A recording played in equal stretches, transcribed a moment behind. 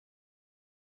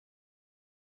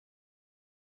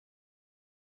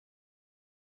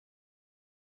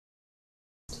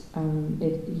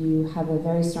you have a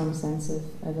very strong sense of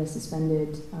a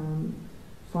suspended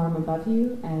form above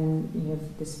you, and you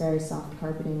have this very soft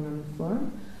carpeting on the floor,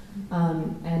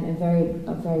 and a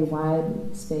very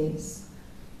wide space.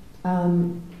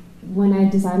 When I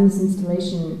designed this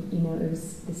installation, it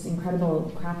was this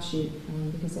incredible crapshoot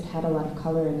because it had a lot of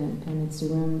color in it, and it's a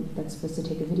room that's supposed to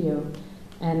take a video.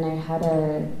 And I had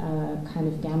a kind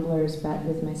of gambler's bet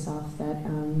with myself that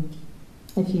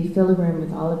if you fill a room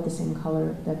with all of the same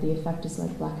color, that the effect is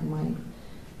like black and white.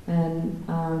 And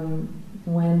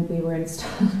when we were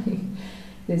installing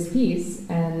this piece,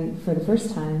 and for the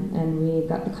first time, and we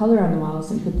got the color on the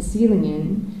walls and put the ceiling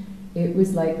in, it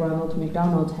was like Ronald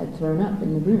McDonald had thrown up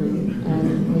in the room,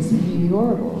 and it was really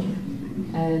horrible.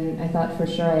 And I thought for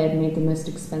sure I had made the most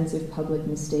expensive public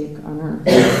mistake on earth,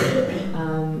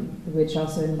 which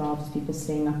also involves people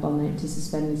staying up all night to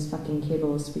suspend these fucking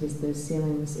cables because the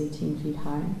ceiling was 18 feet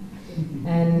high.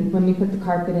 And when we put the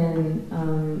carpet in,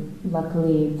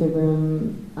 luckily the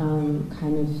room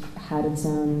kind of had its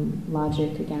own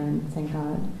logic again, thank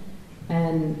God.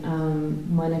 And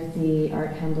one of the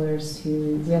art handlers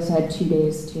we also had 2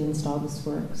 days to install this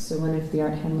work, so one of the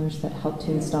art handlers that helped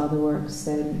to install the work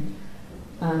said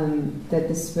that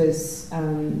this was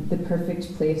the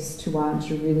perfect place to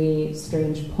watch a really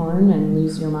strange porn and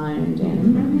lose your mind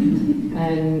in.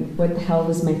 And what the hell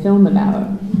was my film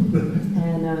about?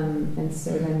 And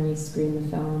so then we screened the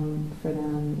film for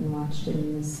them and watched it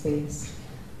in this space.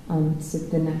 So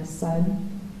the next slide.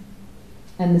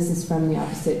 And this is from the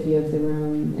opposite view of the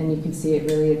room, and you can see it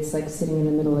really, it's like sitting in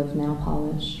the middle of nail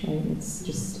polish, right? It's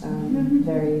just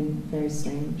very, very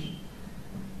strange.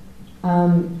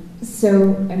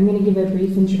 So I'm going to give a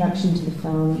brief introduction to the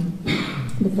film.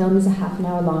 The film is a half an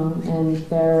hour long, and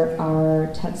there are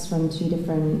texts from 2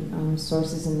 different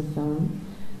sources in the film.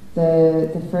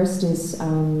 The first is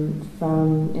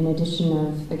from an edition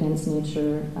of Against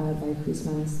Nature by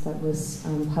Huysmans that was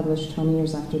published 20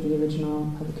 years after the original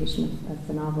publication of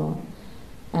the novel.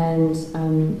 And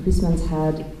Huysmans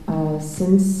had,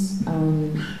 since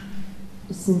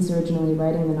originally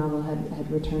writing the novel,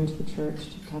 had returned to the church,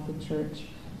 to the Catholic Church.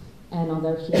 And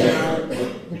although he allowed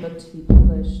the book to be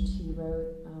published, he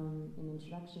wrote an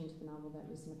introduction to the novel that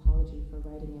was an apology for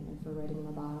writing it and for writing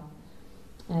Labat.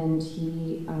 And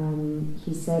he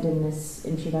said in this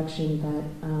introduction that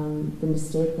the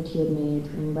mistake that he had made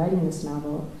in writing this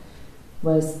novel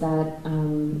was that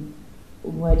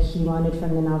what he wanted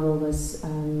from the novel was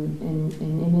an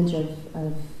image of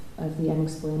the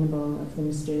unexplainable, of the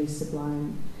mysterious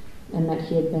sublime, and that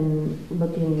he had been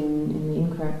looking in the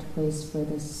incorrect place for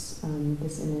this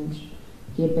image.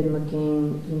 He had been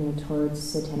looking, towards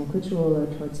satanic ritual or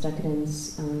towards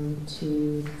decadence,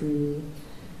 to the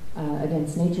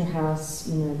Against Nature house,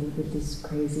 with these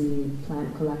crazy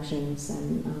plant collections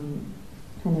and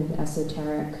kind of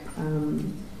esoteric,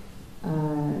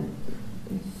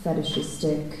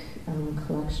 fetishistic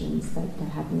collections that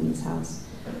happen in this house.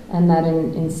 And that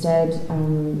instead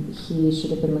he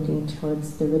should have been looking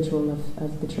towards the ritual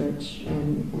of the church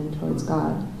and towards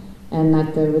God. And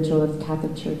that the ritual of the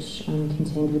Catholic Church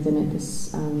contained within it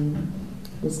this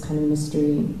kind of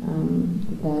mystery,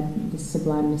 this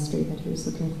sublime mystery that he was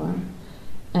looking for.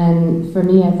 And for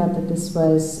me, I thought that this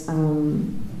was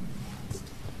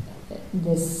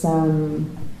this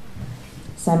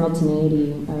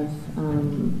simultaneity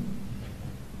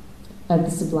of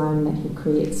the sublime that he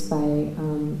creates by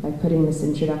putting this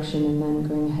introduction and then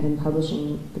going ahead and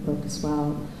publishing the book as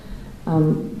well,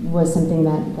 was something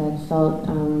that felt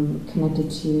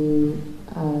connected to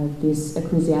these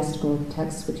ecclesiastical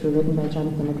texts which were written by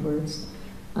Jonathan Edwards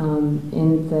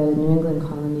in the New England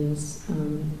colonies.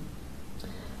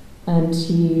 And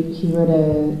he wrote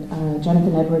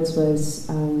Jonathan Edwards was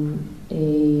a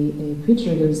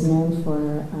preacher who was known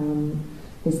for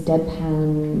his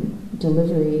deadpan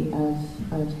delivery of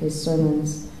his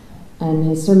sermons, and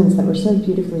his sermons that were so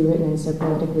beautifully written and so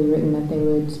poetically written that they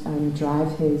would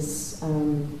drive his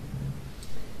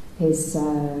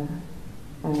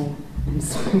I'm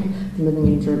sorry, I'm living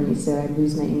in Germany, so I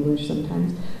lose my English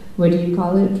sometimes. What do you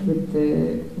call it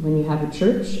when you have a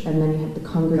church and then you have the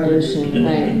congregation,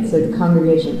 right? So the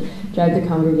congregation, drive the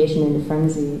congregation into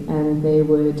frenzy, and they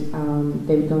would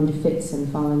go into fits and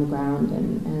fall on the ground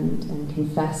and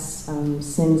confess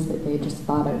sins that they had just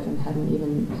thought of and hadn't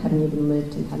even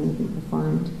lived and hadn't even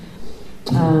performed.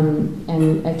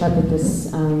 And I thought that this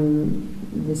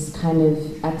kind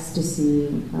of ecstasy,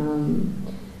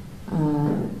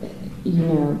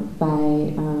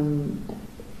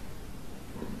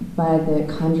 by the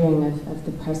conjuring of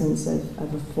the presence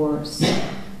of a force,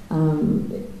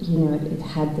 it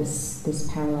had this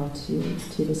parallel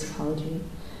to this apology.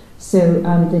 So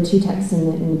the two texts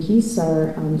in the piece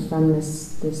are from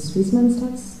this Huysmans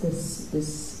text,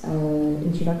 this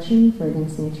introduction for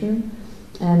Against Nature,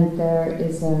 and there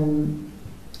is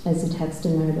a text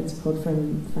in there that's pulled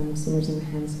from Singers in the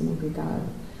Hands of an Angry God.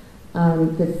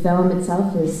 The film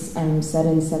itself is set in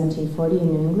 1740 in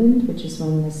New England, which is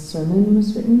when this sermon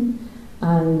was written,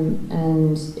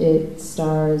 and it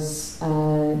stars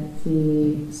the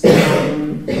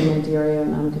Emma Diorio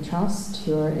and Annika Trost,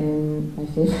 who are in my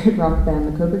favorite rock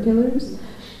band, the Cobra Killers,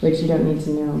 which you don't need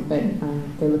to know, but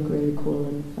they look really cool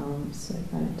in the film, so I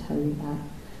thought I'd tell you that.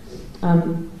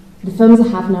 The film's a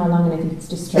half an hour long, and I think it's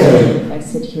distracting if I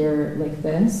sit here like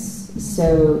this.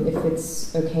 So if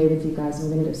it's okay with you guys, I'm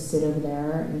going to go sit over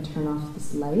there and turn off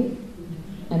this light,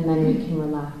 and then we can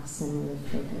relax and really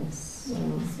focus. So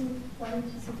why don't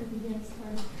you sit over here and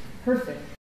start?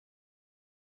 Perfect.